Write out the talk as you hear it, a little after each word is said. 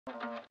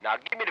Now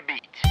give me the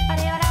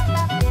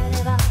beat.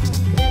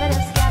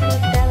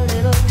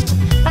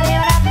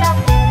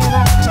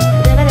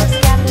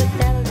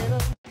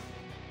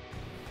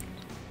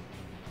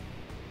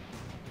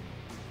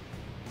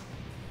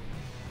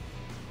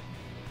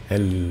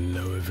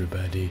 Hello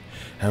everybody,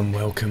 and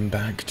welcome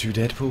back to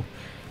Deadpool.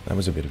 That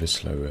was a bit of a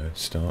slow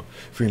start.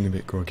 Feeling a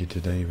bit groggy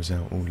today, was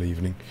out all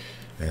evening.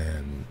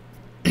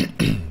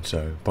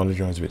 So,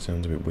 apologise if it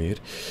sounds a bit weird.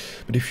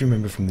 But if you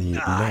remember from the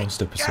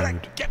last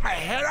episode... Get my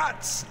hair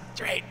out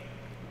straight.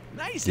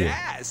 Nice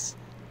ass.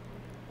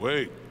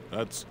 Wait,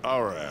 that's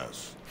our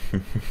ass.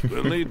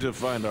 We'll need to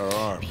find our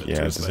arm.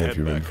 Yeah, as I said, if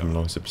you remember from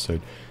last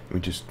episode, we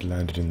just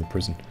landed in the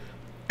prison.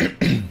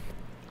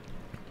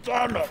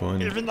 Damn it,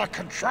 even the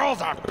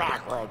controls are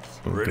backwards.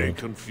 Pretty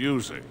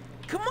confusing.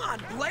 Come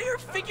on, Blair,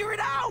 figure it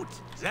out.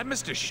 Is that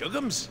Mr.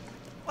 Shugums?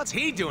 What's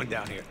he doing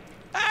down here?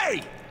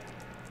 Hey!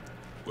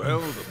 Well,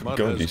 the mud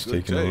God, has he's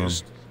good taking an arm.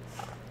 taste.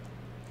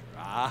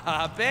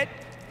 Drop it.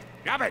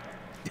 Drop it.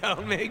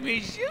 Don't make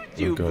me shoot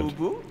you, God.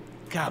 boo-boo.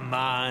 Come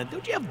on,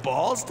 don't you have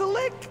balls to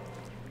lick?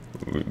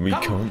 We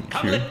can't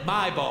Come shoot. lick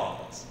my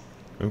balls.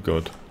 Oh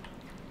god.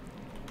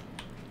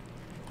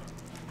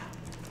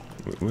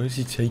 Where is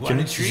he taking Want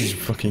a us? This is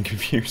treat? fucking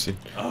confusing.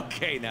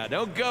 Okay, now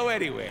don't go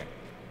anywhere.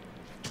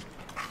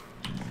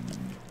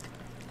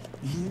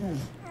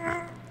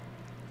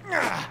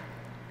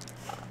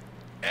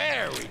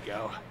 There we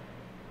go.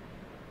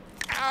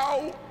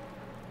 Ow!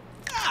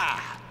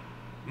 Ah!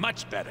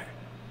 Much better.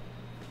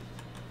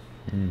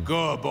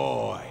 Good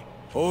boy.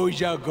 Who's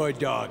your good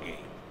doggy?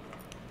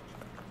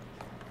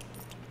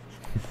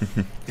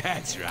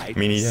 That's right. I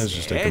mean, he has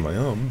just taken Sit. my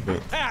arm,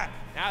 but... Ha!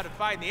 Now to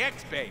find the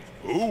X-bait.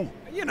 Ooh,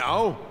 You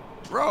know,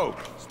 Rogue.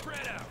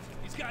 Spread out.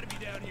 He's got to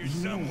be down here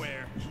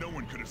somewhere. No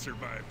one could have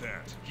survived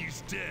that.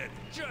 He's dead.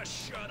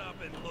 Just shut up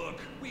and look.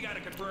 We got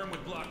to confirm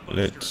with Blockbuster.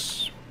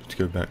 Let's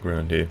go back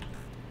round here.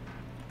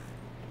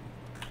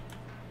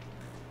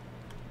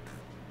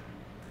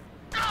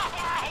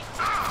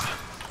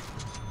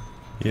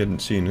 He hadn't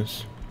seen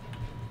us.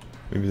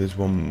 Maybe there's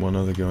one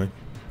other guy.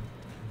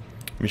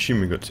 I'm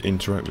assuming we got to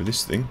interact with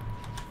this thing.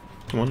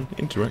 Come on,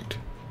 interact.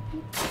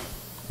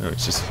 No,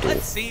 it's just a door.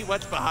 Let's see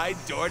what's behind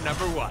door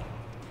number 1.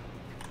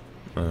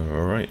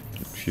 Alright,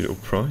 a few little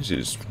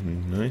prizes.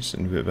 Nice,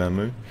 and a bit of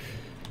ammo.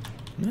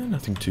 No,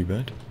 nothing too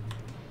bad.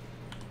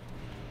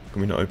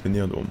 Can we not open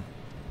the other one?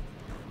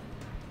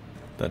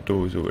 That door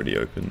was already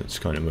open, that's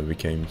kind of where we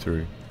came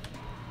through.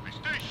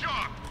 Stay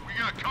sharp. We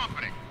got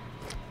company.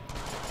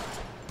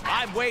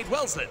 I'm Wade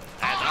Wilson, and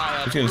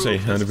I was gonna say,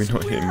 how did we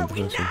not hit him Where with are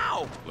the we first one?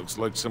 now? looks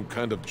like some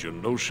kind of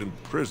Genosian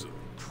prison.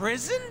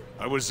 Prison?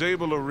 I was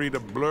able to read a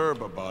blurb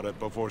about it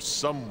before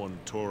someone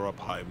tore up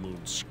High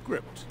Moon's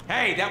script.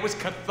 Hey, that was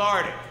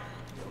cathartic.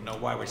 Don't know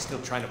why we're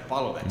still trying to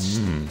follow that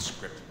stupid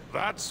script.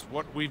 That's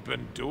what we've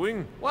been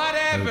doing?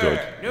 Whatever. Oh,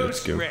 God. New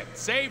Let's go. script.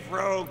 Save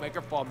Rogue, make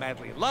her fall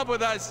madly in love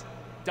with us.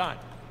 Done.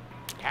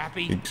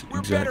 Happy?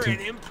 We're better Exactly. at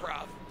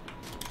improv.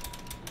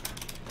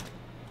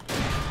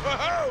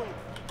 Whoa!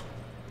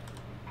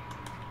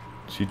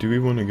 See, do we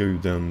want to go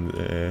down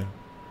there?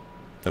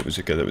 That was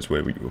okay, that was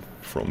where we were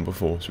from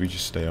before, so we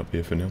just stay up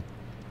here for now.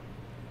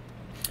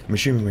 I'm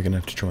assuming we're going to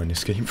have to try and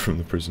escape from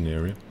the prison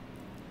area.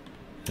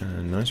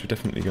 Nice, we're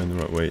definitely going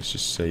the right way, it's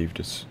just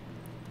saved us.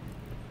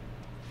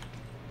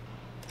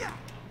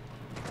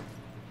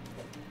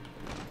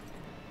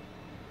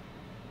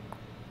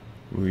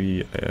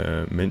 We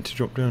meant to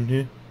drop down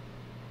here?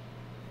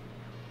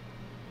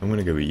 I'm going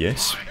to go with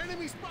yes.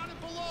 Enemy spotted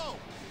below.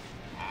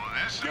 Oh,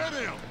 that's Get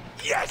him.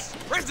 Yes!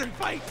 Prison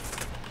fight!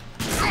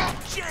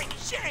 Shank,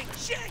 shank,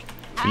 shank!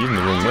 We're using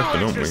the wrong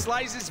weapon, aren't Extra we?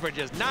 slices for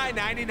just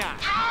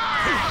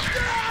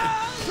 $9.99.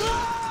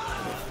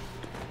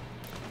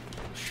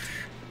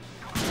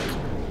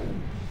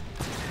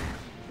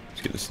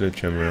 Let's get the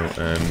sledgehammer out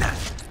and...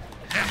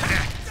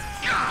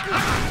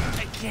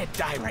 I can't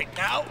die right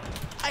now.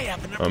 I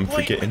have an I'm appointment.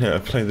 forgetting how to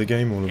play the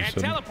game all of a Can't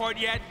sudden. teleport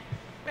yet.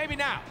 Maybe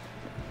now.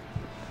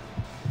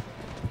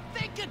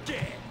 Think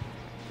again.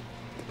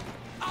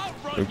 I'll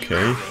run you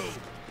Okay. through.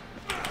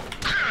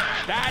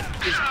 That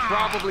is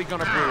probably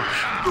gonna bruise.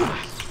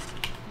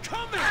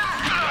 Come here.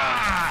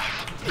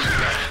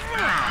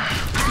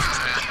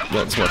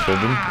 That's my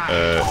problem.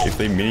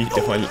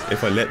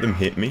 If I let them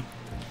hit me,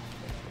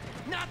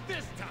 Not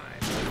this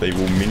time. they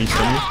will mini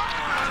stun me.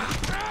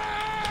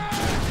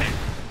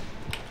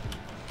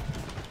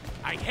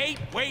 I hate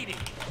waiting.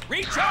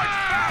 Recharge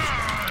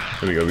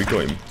fast. There we go, we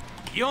got him.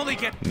 You only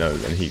get. No,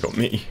 and he got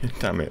me.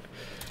 Damn it.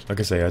 Like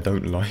I say, I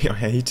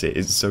hate it.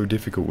 It's so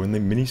difficult when they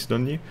mini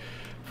stun you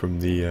from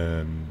the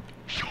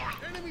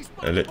Enemy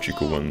spotted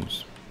electrical below.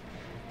 ones.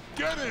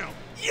 Get him.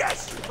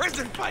 Yes!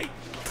 Prison fight!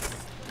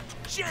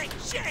 Shank,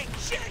 shank,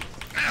 shank!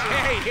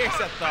 Hey, here's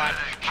a thought.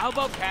 How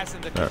about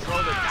passing the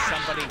controller to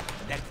somebody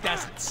that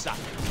doesn't suck?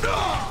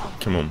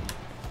 Come on.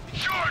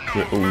 You're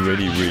no We're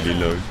already really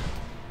low.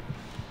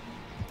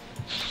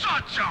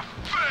 such a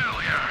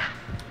failure.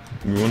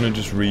 We want to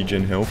just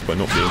regen health by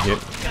not being hit.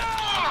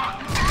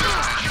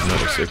 No,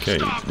 it's okay.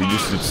 We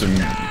just did some,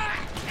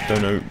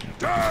 don't know,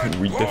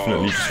 We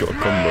definitely just got a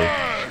combo.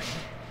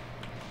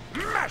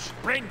 Mash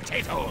brain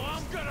potato.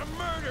 I'm gonna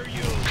murder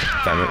you.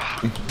 Damn it.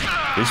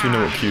 At least we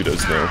know what Q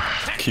does now.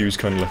 Q's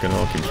kind of like an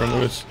arc in front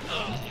of us.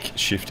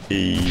 Shift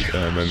E,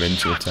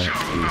 momentum attack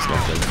is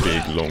like a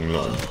big long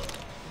line.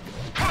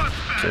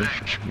 So,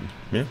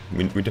 yeah,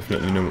 we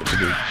definitely know what to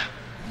do.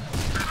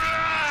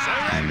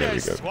 And there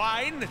we go.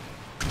 Swine.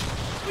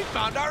 We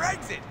found our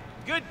exit.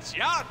 Good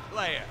job,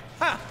 player.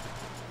 Huh.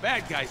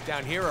 Bad guys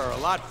down here are a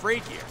lot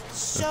freakier.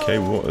 So, Okay,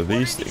 what are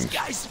these things?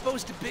 guys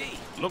supposed to be?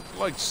 Look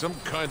like some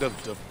kind of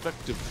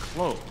defective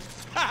clone.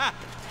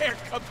 They're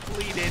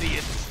complete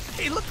idiots.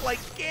 They look like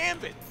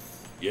Gambit.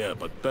 Yeah,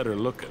 but better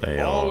looking. They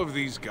All are. of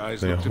these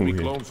guys They look are to be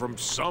weird. cloned from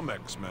some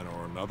X-Men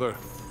or another.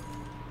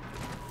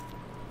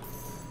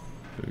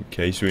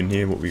 Okay, so in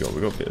here, what we got?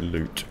 We got a bit of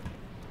loot.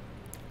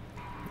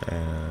 Okay.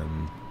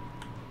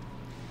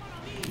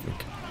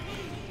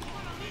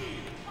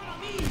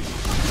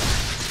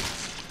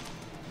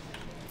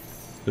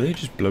 Do they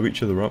just blow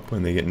each other up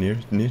when they get near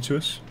to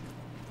us?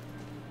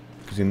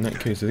 Because in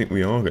that case, I think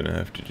we are going to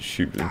have to just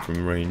shoot them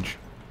from range.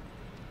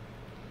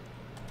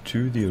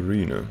 To the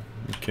arena.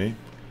 Okay.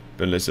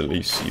 But let's at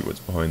least see what's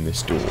behind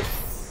this door.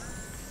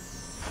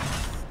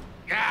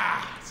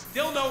 Yeah,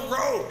 still no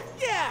Rogue.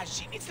 Yeah,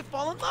 she needs to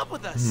fall in love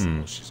with us.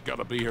 Well, she's got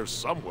to be here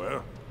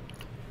somewhere.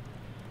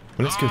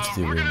 Well, let's go to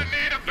the We're arena. gonna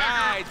need a bigger...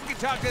 Guys, we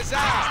can talk this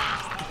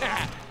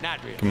out.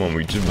 Not really. Come on,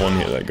 we just one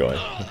hit that guy.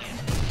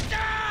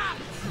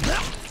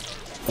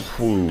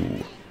 Whoa.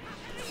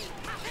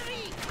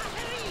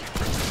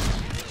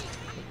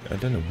 I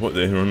don't know what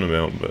they're on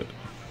about, but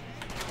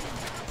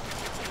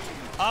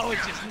Oh, it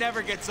just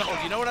never gets old.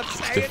 You know what I'm it's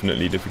saying?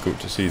 definitely difficult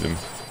to see them.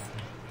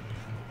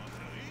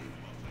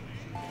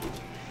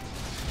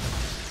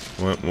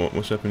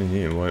 What's happening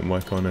here? Why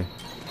can't I?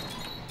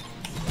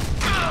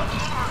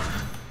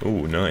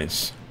 Oh,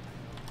 nice.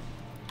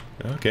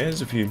 Okay,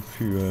 there's a few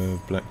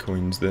black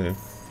coins there,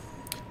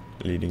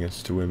 leading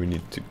us to where we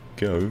need to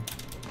go.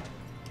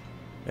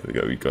 There we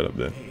go. We got up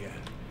there. Hey,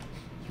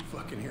 you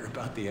fucking hear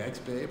about the ex,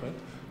 babe?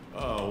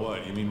 Oh,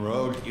 what? You mean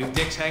Rogue? You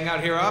dicks hang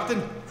out here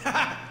often?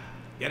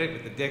 Get it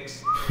with the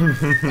dicks.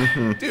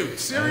 Dude,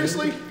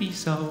 seriously? Pee-pee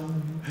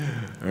song.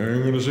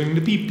 I'm gonna sing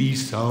the pee-pee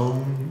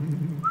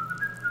song.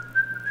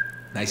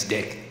 Nice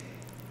dick.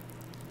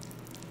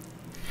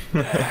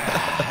 Trained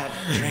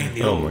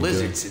the Oh old my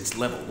lizard God. since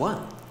level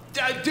 1.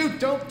 Dude,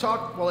 don't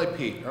talk while I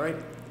pee, alright?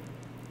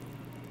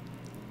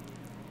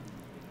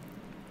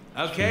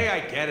 Okay, I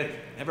get it.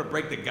 Never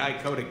break the guy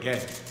code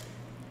again.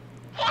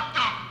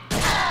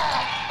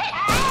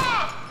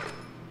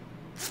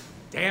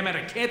 Damn it,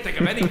 I can't think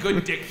of any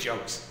good dick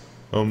jokes.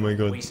 Oh my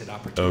god. Wasted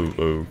opportunity.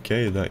 Oh,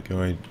 okay. That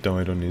guy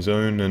died on his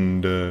own,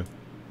 and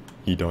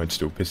he died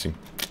still pissing.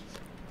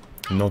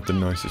 Not the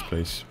nicest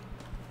place.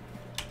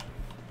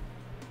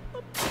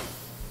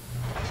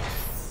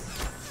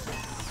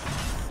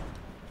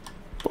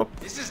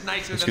 This is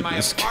nicer Let's than get my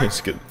this. apartment.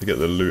 Let's get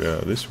the loot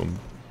out of this one.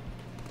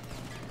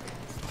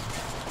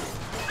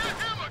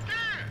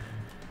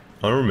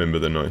 I remember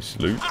the nice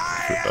loot.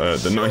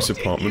 The nice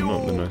apartment,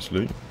 not the nice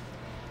loot.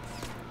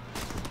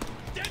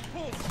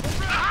 Deadpool!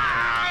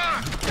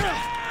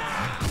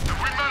 Have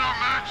we met our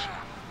match?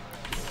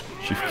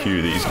 Shift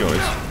Q these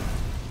guys.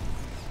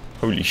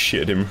 Holy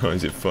shit, I didn't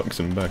realise it fucks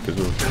them back as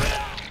well.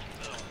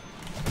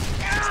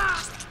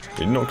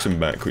 It knocks them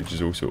back, which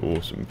is also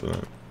awesome for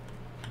that.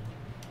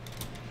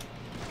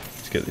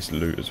 Let's get this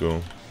loot as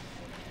well.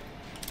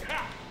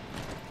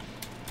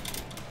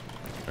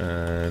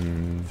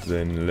 And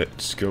then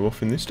let's go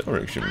off in this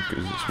direction,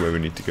 because it's where we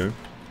need to go.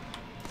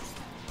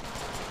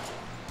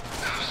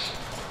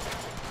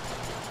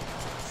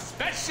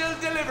 Special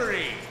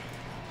delivery.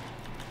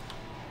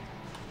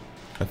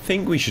 I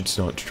think we should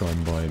start to try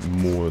and buy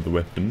more of the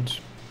weapons.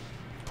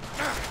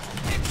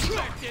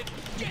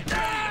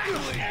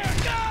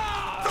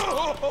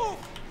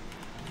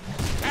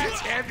 That's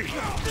heavy.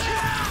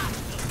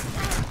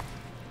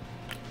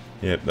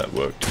 Yep, that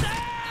worked.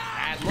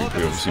 And look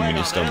We obviously need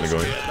to stun the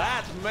guy.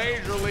 That's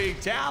major league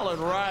talent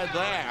right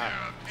there.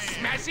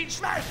 Smashy,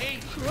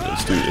 smashy.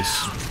 Let's do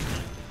this.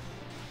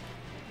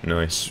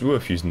 Nice. It's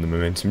worth using the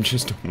momentum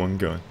just on one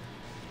guy,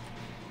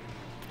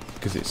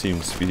 because it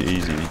seems to be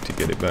easy to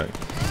get it back.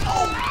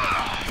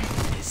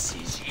 This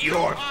is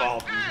your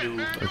fault,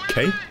 noob.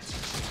 Okay.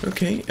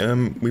 Okay,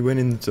 we went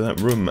into that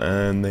room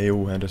and they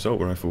all had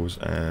assault rifles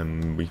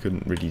and we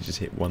couldn't really just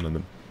hit one of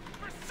them.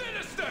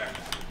 Sinister.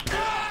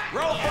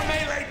 Roll for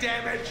melee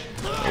damage.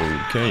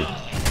 Okay.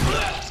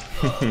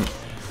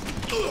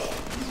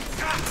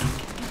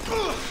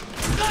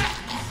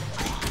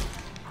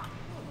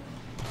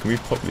 Can we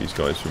pop these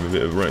guys from a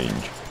bit of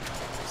range?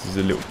 There's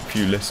a little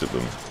few less of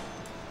them.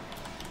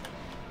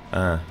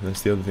 Ah,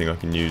 that's the other thing I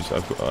can use.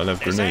 I'll have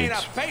This ain't a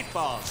grenades.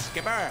 paintball,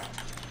 Skipper.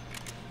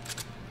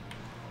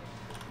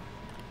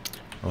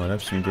 I'll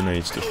have some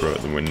grenades to throw at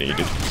them when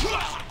needed.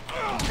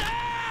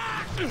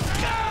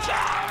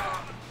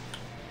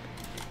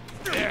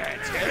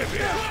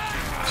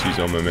 Let's use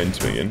our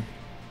momentum again.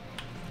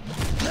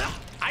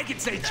 I can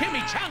say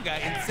chimichanga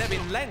in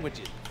 7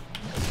 languages.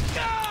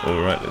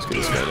 Alright, let's get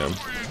this guy down.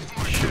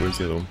 Shit, where's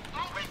the other one?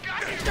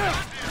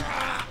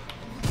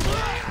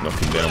 Knock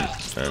him down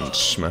and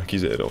smack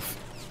his head off.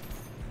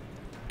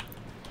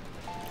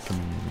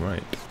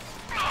 Right.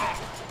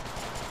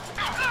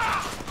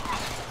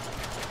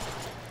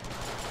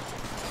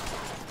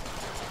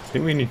 I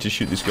think we need to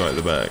shoot this guy at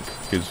the back,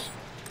 because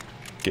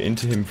getting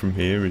to him from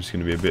here is going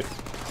to be a bit...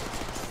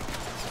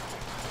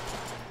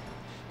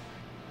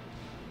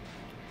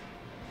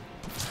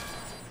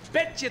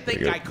 Bet you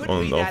think I could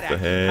on be off that the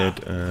head,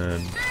 active,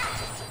 and...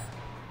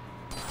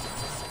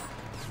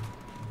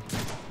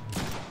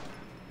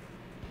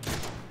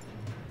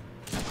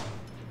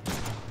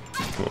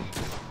 Come on.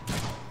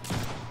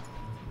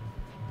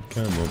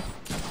 Come on.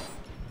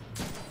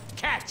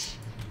 Catch.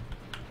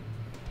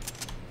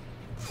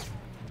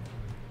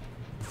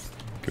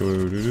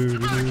 Go do do do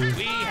do.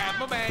 We have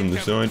momentum. From the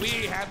side.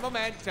 We have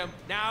momentum.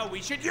 Now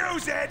we should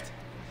use it.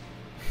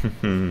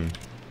 We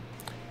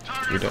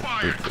don't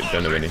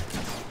have any.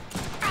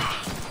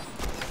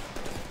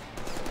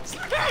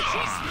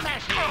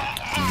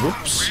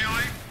 Whoops.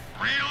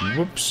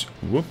 Whoops.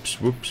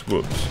 Whoops. Whoops.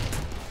 Whoops.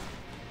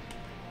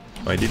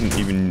 I didn't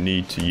even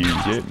need to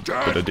use it,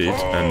 but I did,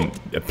 and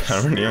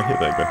apparently I hit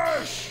that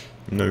guy.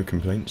 No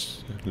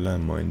complaints.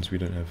 Landmines, we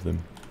don't have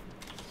them.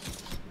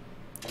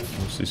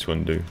 What's this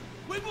one do?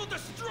 We will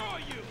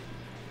destroy you.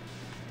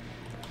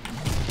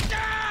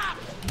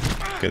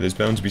 Okay, there's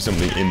bound to be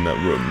something in that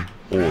room,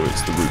 or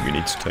it's the route we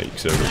need to take,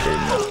 so we'll go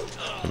and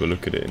have a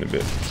look at it in a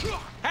bit.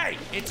 Hey,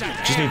 it's a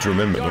Just need to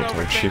remember not to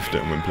hold shift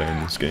down when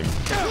playing this game.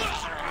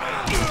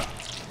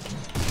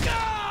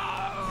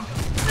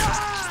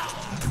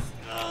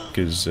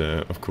 Because,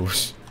 of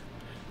course,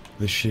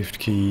 the shift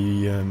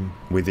key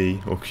with E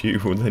or Q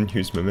will then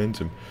use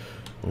momentum.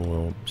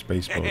 Or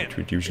spacebar, which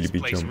would usually be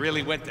this place jump.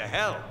 really went to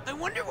hell. I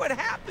wonder what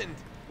happened.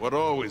 What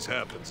always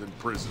happens in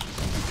prison.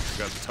 I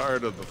got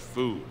tired of the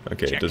food.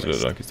 Okay, it does look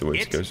Checklist. like it's the way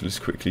to go, so let's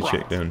quickly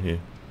check down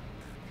here.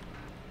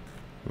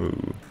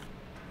 Ooh.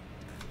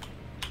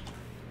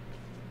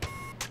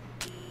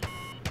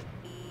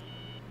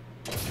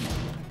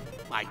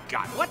 My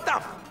God, what the?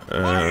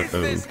 What is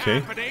this okay.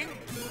 happening?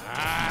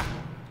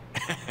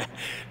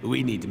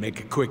 We need to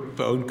make a quick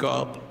phone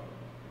call.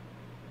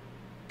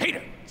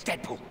 Peter, it's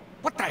Deadpool.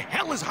 What the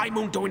hell is High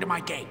Moon doing to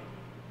my game?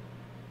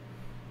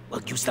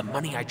 We'll use the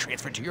money I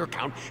transferred to your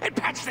account and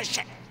patch the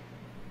shit.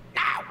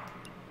 Now!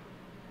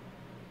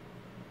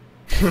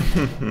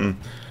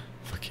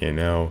 Fucking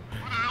hell.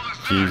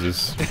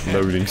 Jesus.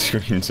 Loading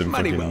screens and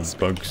Money fucking well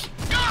spent. bugs.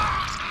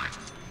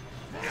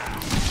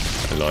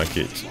 I like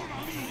it.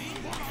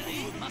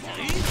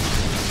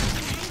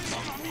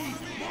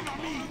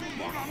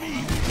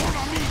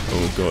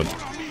 Oh god.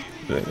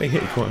 They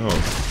hit quite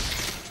hard.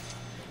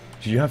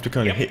 So you have to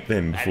kind of hit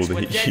them before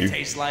they hit you.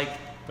 Like.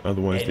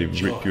 Otherwise they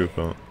Enjoy. rip you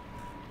apart.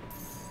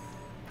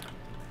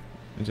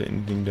 Is there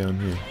anything down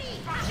here?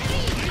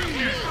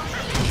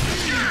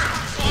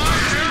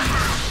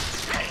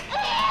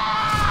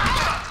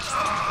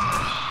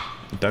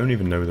 I don't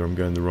even know whether I'm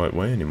going the right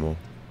way anymore.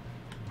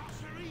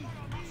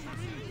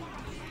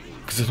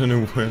 Because I don't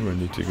know where I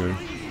need to go.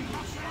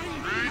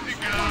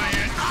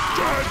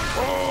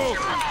 Deadpool!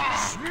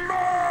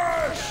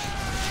 Smash!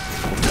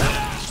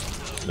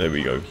 There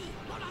we go.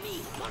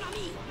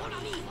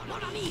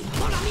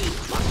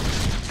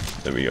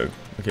 There we go.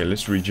 Okay,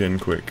 let's regen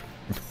quick.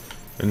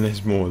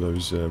 Unless more of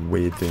those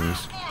weird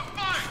things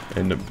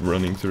end up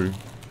running through.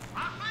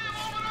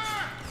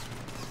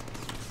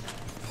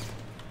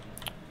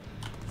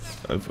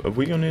 Have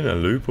we gone in a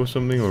loop or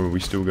something, or are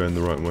we still going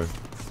the right way? I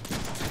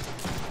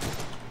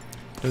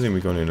don't think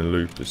we've gone in a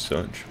loop as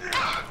such.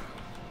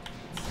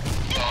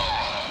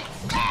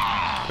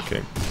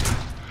 Okay.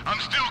 I'm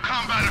still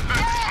combat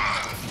effective.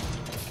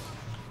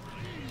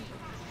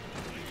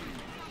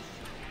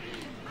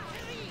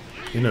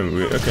 You know,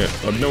 okay,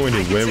 I've no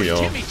idea where we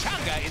are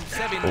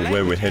or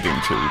where we're heading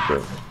to,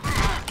 but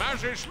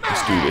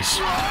let's do this.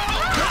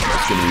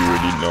 It's gonna be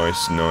really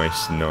nice.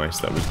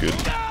 That was good.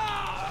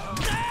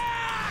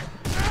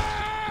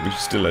 We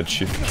still had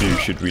shift Q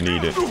should we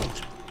need it.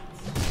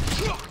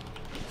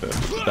 But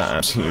that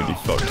absolutely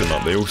fucked them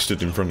up. They all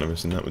stood in front of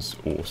us and that was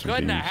awesome.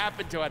 Couldn't have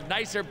happened to a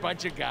nicer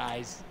bunch of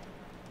guys.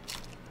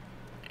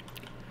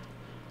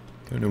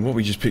 Don't know what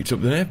we just picked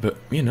up there, but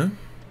you know.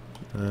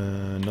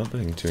 Another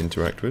thing to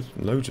interact with.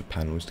 Loads of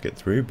panels to get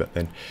through, but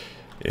then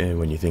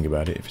when you think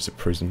about it, if it's a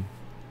prison.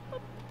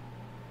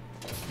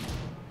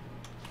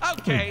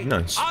 Okay,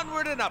 nice.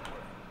 onward and upward.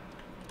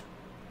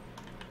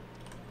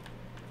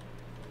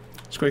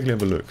 Let's quickly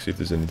have a look, see if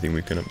there's anything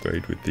we can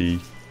upgrade with the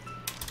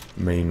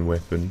main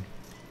weapon.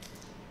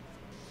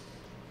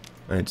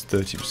 It's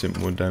 30%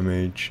 more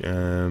damage.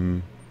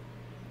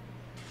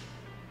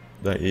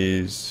 That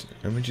is,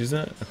 how much is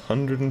that?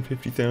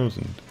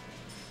 150,000.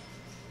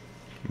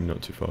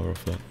 Not too far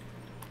off that.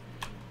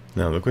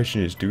 Now the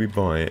question is, do we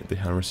buy the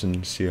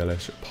Harrison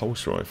CLS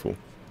pulse rifle?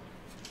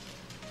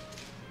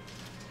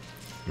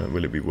 Now,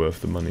 will it be worth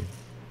the money?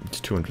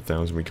 It's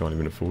 200,000. We can't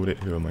even afford it.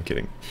 Who am I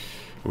kidding?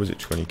 Or was it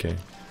 20k?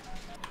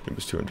 It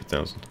was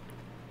 200,000.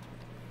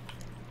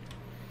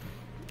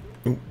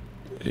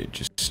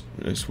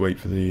 let's wait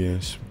for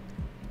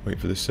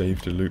the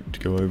save to loop to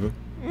go over.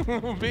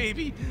 Oh,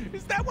 baby,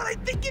 is that what I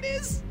think it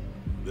is?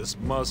 This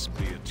must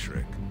be a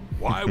trick.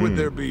 Why would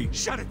there be?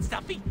 Shut it,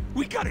 Stuffy.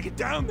 We gotta get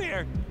down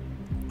there.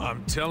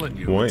 I'm telling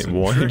you. Why it's a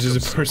trick does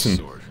of a some person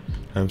sort.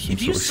 have some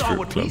If you sort of saw strip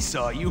what club? we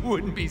saw, you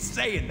wouldn't be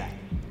saying that.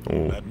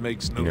 Or, That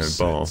makes no you know,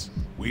 bar. sense.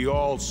 We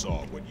all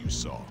saw what you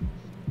saw.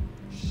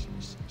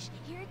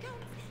 Here it comes.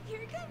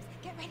 Here it comes.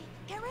 Get ready.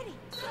 Get ready.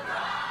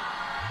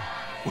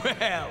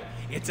 Well,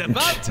 it's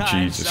about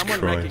time Jesus someone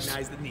Christ.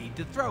 recognized the need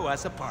to throw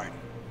us a party.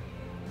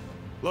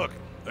 Look,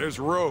 there's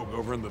Rogue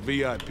over in the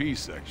VIP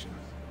section.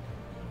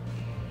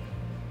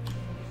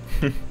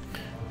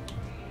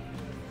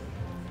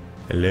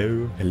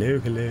 Hello, hello,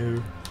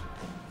 hello.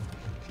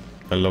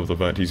 I love the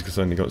fact he's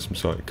suddenly got some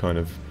sort of kind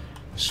of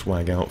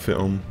swag outfit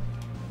on.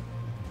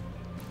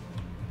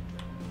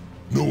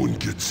 No one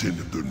gets in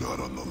if they're not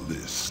on the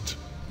list.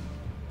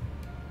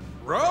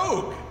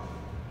 Rogue!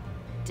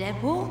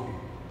 Deadpool?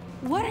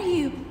 What are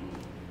you?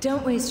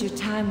 Don't waste your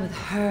time with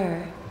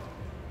her.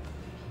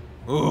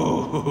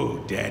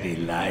 Ooh, Daddy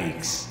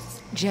likes.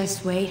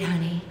 Just wait,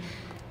 honey.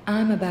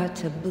 I'm about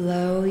to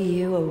blow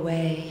you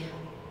away.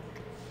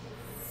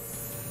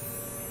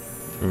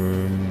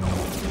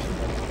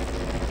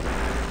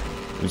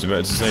 I was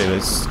about to say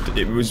this.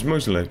 It was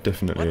most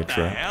definitely a What the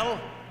trap. hell?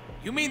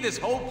 You mean this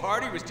whole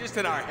party was just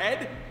in our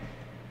head?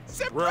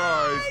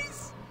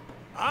 Surprise!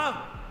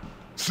 Huh?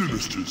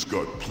 Sinister's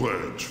got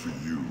plans for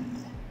you.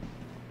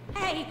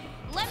 Hey,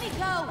 let me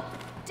go!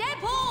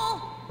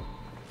 Deadpool!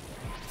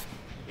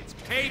 It's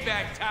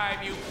payback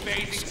time, you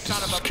phasing son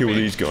of a Just kill bitch.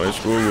 these guys.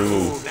 Whoa, whoa,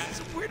 Ooh,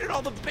 whoa. where did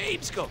all the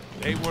babes go?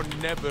 They were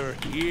never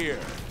here.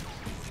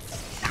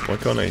 Why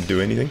can't I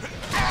do anything? He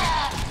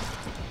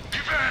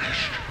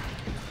vanished.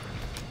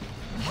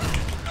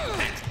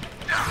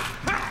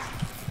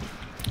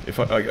 If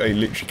I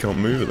literally can't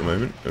move at the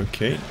moment.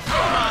 Okay.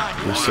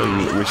 We're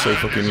so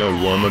fucking low.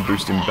 Why am I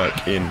boosting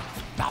back in?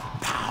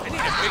 I need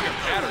a bigger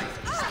battery.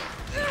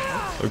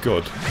 Oh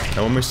god.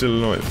 How am I still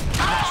alive?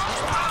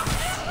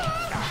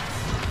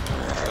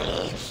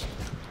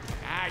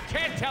 I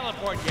can't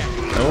teleport yet.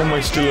 How am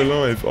I still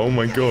alive? Oh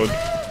my god.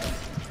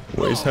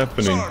 What is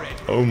happening?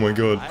 Oh my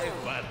god.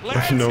 I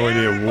have no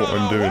idea what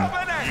I'm doing.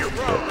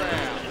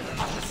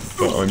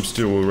 But I'm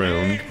still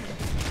around.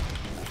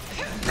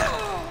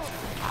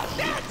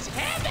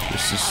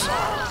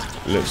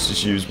 Let's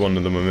just use one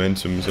of the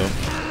momentums up.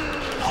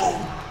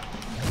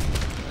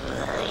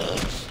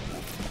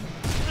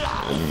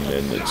 And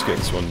then let's get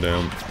this one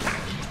down.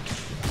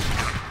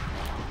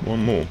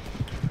 One more.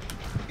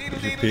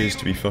 It appears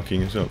to be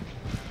fucking us up.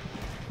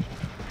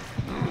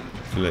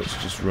 So let's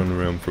just run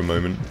around for a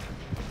moment.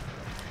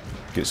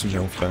 Get some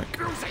health back.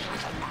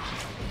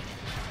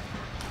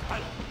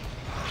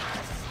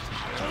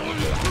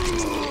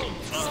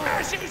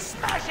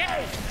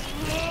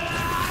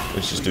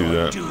 Let's just do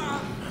that.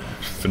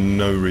 For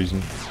no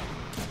reason.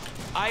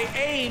 I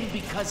aim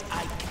because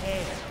I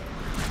care.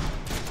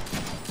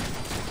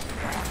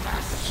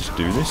 Let's just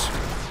do this.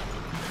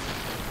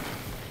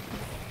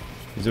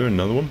 Is there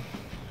another one?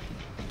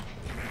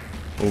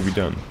 Or are we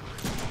done?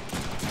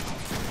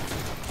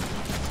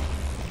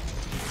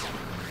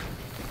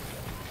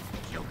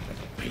 You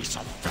little piece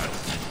of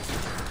filth.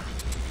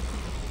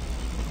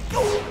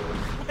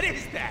 What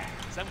is that?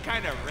 Some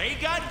kind of ray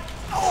gun?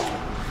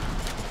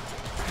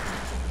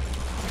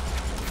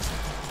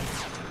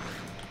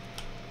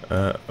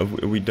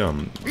 Are we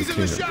done? The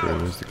cleanup crew.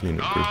 Where's the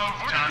cleanup crew?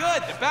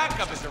 Good, the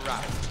backup has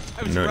arrived.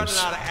 I was Nice. running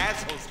out of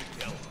assholes to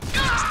kill.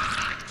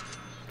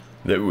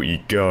 There we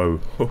go.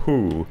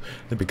 Ho-ho.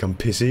 They become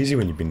piss easy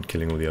when you've been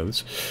killing all the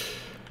others.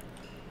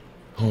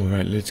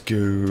 Alright, let's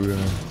go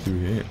through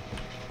here.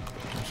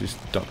 What's this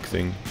duck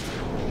thing?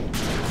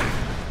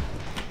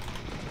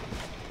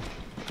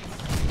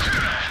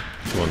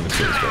 Come on, let's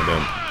get this guy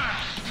down.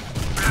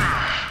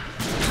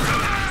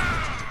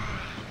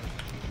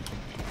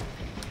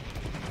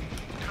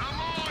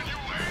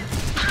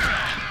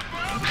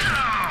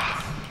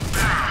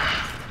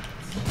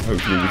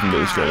 Hopefully we can get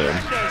this guy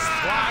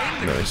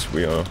down. Nice,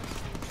 we are.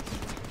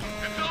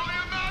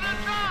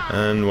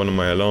 And one of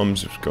my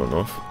alarms has gone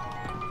off.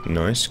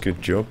 Nice,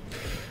 good job.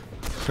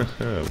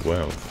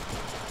 Wow.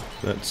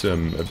 That's a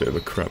bit of a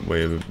crap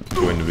way of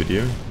doing the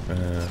video.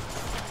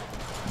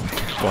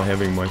 By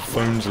having my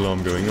phone's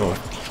alarm going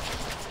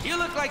off. You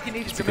look like you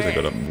needed some Because I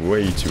got air. up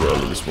way too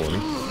early this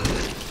morning.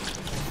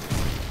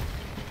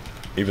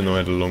 Even though I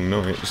had a long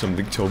night,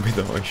 something told me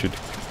that I should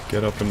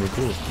get up and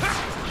record.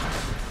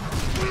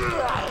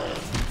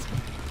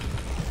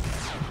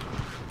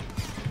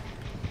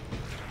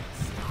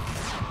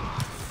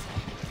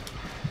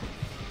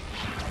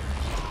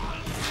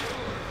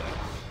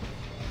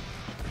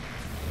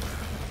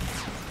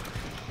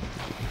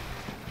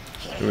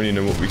 I don't really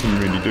know what we can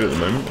really do at the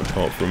moment,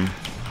 apart from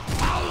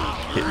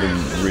hit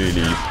them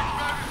really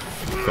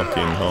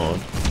fucking hard.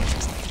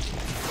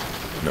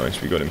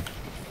 Nice, we got him.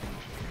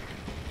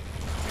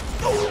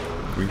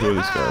 We kill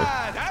this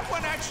guy. That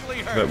one actually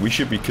hurt. But we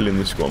should be killing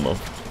this squam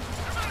off.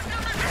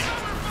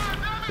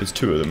 There's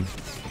two of them.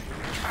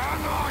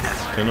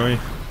 Can I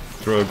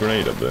throw a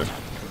grenade up there?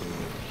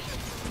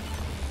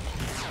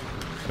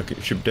 Okay,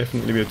 should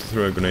definitely be able to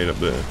throw a grenade up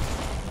there.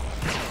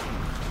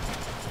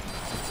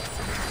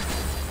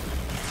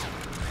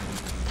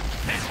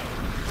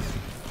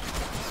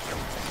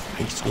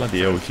 Oh, bloody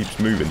hell, it keeps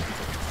moving.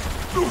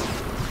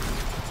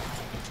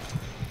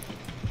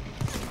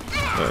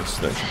 Nice,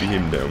 that should be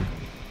him down.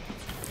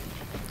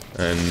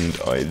 And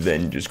I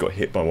then just got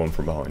hit by one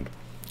from behind.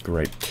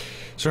 Great.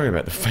 Sorry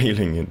about the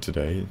failing in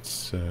today,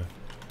 it's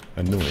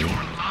annoying.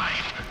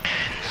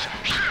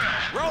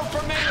 Roll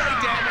for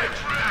melee damage!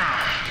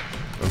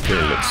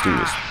 Okay, let's do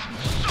this.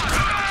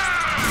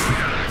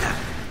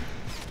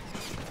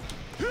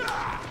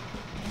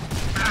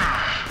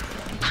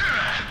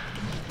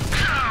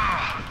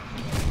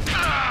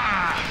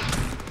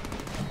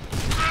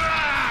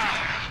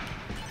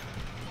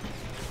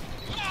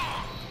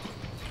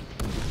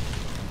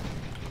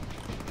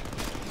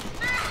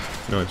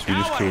 Nice, we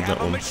just killed that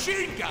one.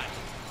 Machine gun.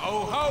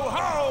 Ho ho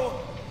ho!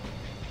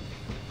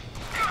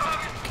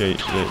 Okay,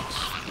 let's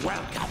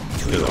Welcome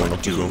to get that one your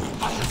off as well.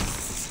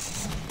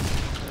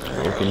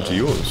 Welcome to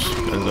yours,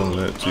 as I'm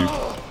allowed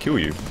to kill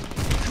you.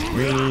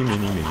 Mini, mini,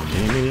 mini,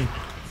 mini, mini.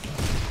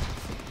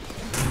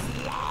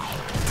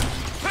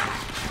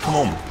 Come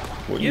on,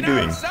 what are you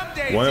doing?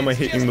 Why am I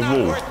hitting the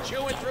wall?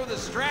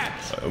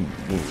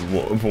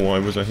 Why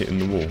was I hitting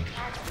the wall?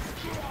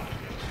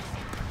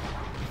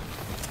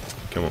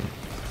 Come on.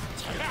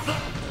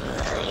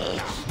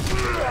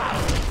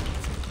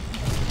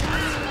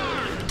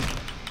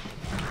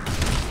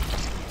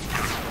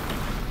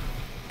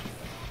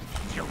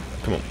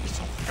 Come on.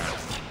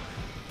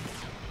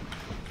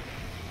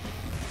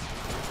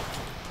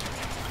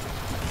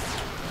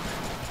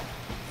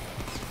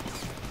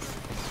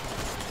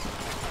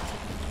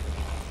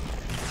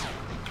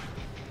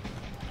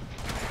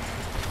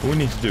 All we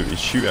need to do is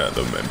shoot at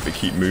them and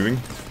keep moving.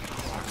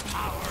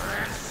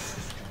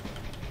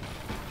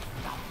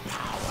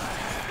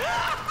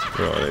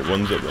 Where are they?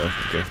 One's up there.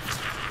 Okay.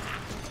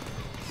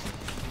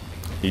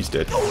 He's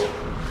dead. Oh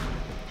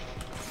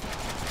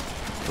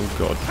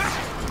god.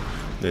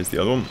 There's the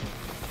other one.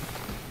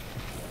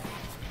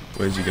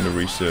 Where's he going to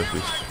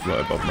resurface?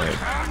 Right above my head.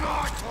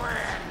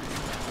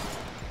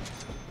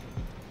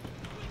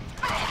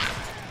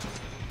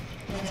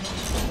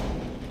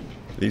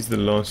 These are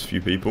the last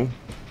few people.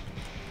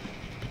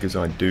 Because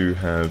I do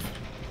have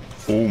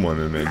all my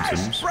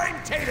momentums.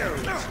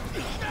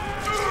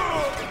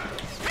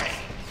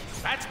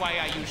 That's why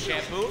I use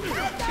shampoo.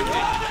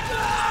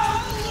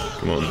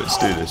 Come on, let's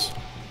do this.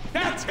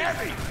 That's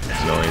heavy.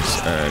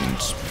 Nice,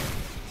 and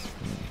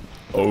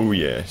oh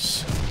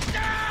yes.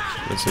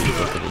 Let's say you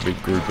fuck up a big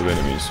group of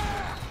enemies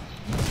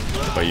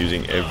by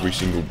using every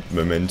single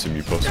momentum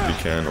you possibly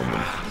can on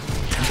them.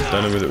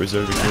 Don't know whether it was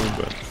overkill,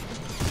 but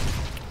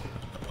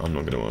I'm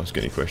not going to ask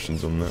any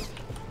questions on that.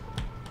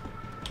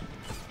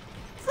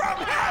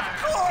 From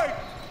half court.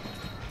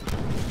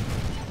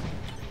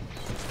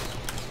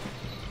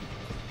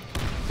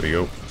 There we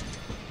go.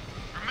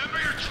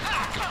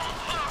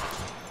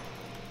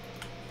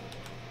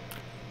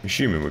 I'm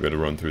assuming we're going to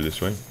run through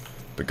this way.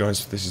 But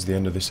guys, this is the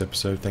end of this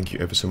episode. Thank you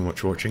ever so much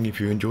for watching. If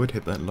you enjoyed,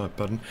 hit that like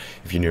button.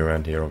 If you're new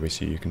around here,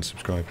 obviously you can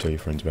subscribe, tell your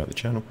friends about the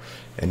channel.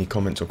 Any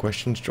comments or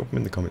questions, drop them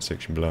in the comment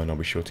section below and I'll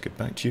be sure to get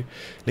back to you.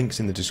 Links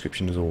in the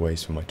description as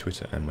always for my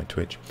Twitter and my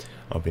Twitch.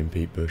 I've been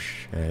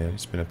POYTEBUSH.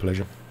 It's been a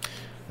pleasure.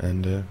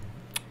 And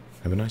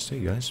have a nice day,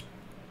 guys.